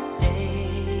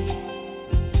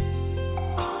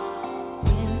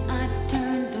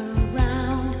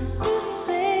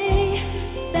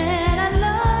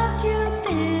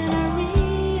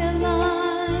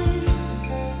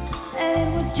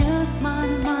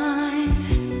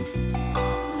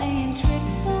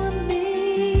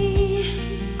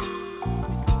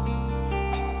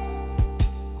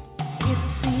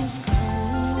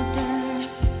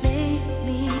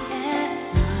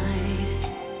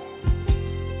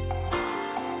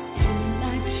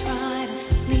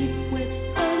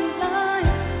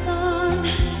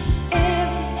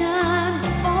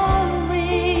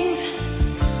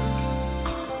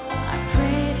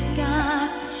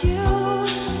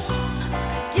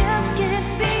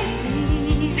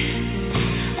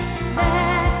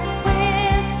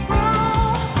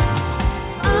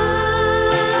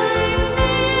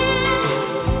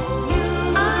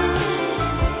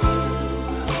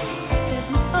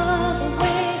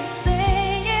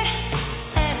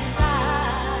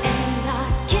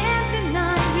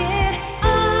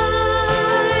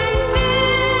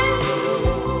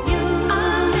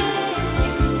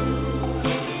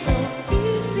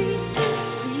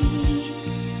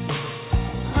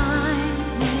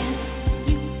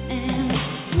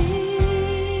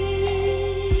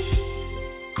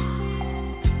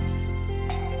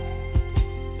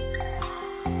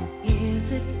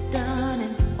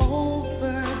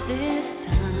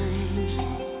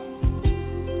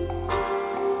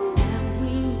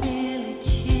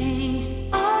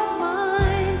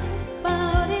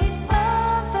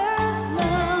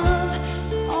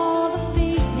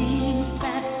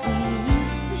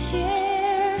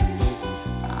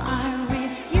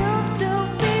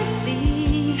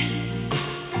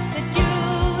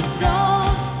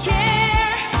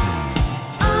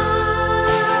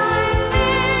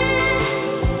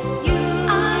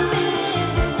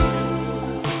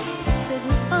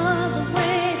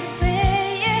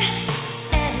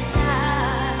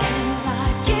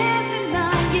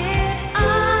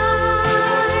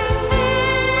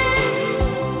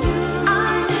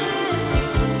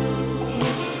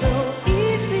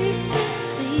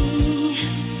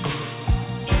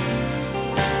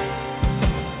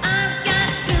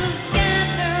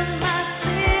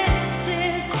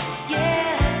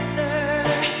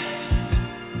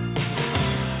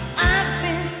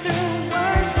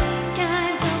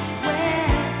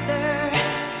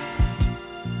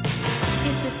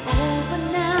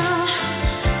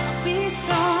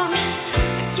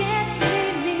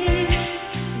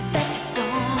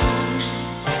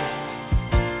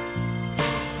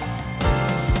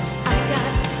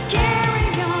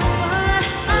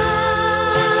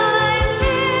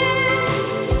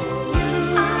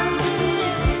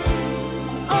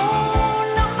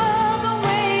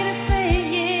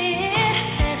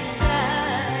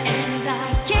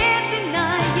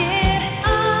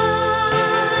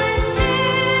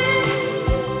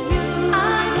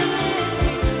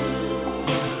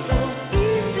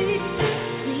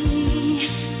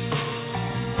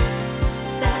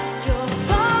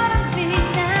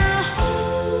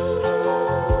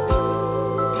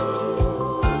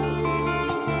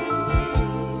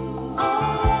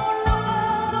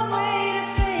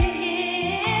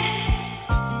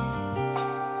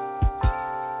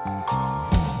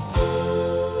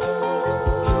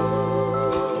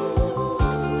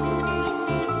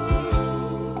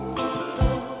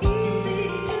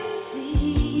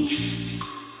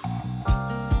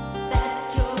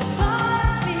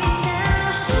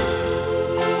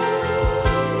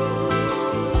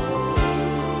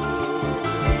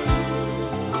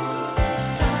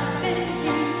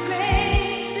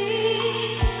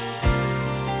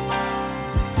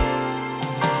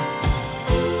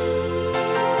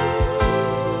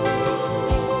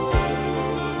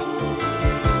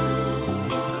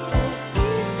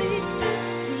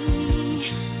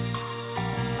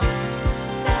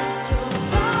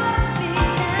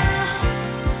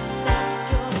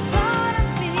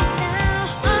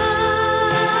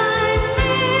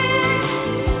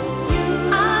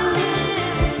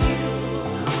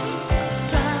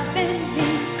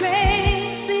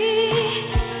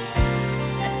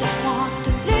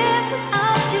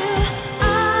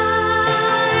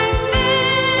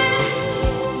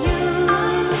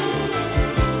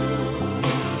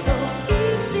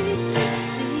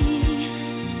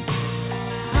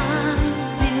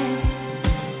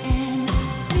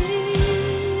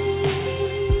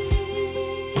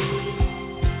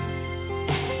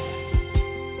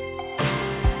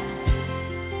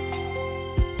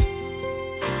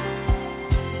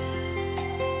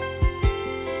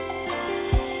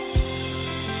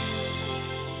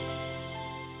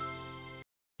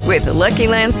With the Lucky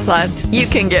Land Slots, you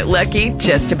can get lucky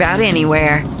just about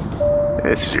anywhere.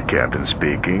 This is your captain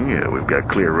speaking. We've got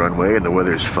clear runway and the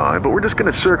weather's fine, but we're just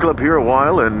going to circle up here a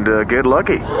while and get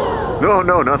lucky.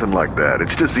 No, nothing like that.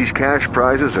 It's just these cash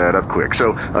prizes add up quick.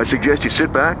 So I suggest you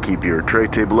sit back, keep your tray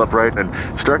table upright,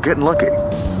 and start getting lucky.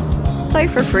 Play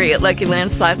for free at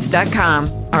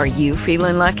LuckyLandSlots.com. Are you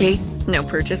feeling lucky? No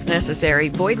purchase necessary.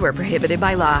 Void where prohibited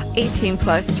by law. 18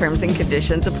 plus terms and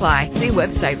conditions apply. See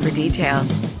website for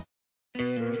details.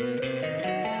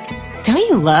 Don't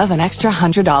you love an extra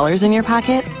 $100 in your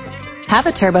pocket? Have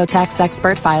a TurboTax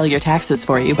expert file your taxes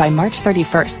for you by March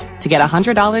 31st to get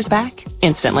 $100 back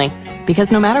instantly. Because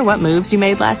no matter what moves you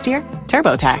made last year,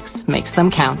 TurboTax makes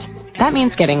them count. That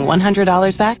means getting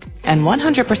 $100 back and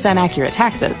 100% accurate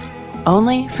taxes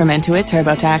only from Intuit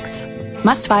TurboTax.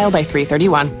 Must file by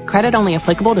 3/31. Credit only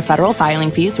applicable to federal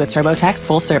filing fees with TurboTax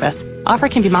full service. Offer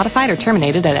can be modified or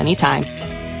terminated at any time.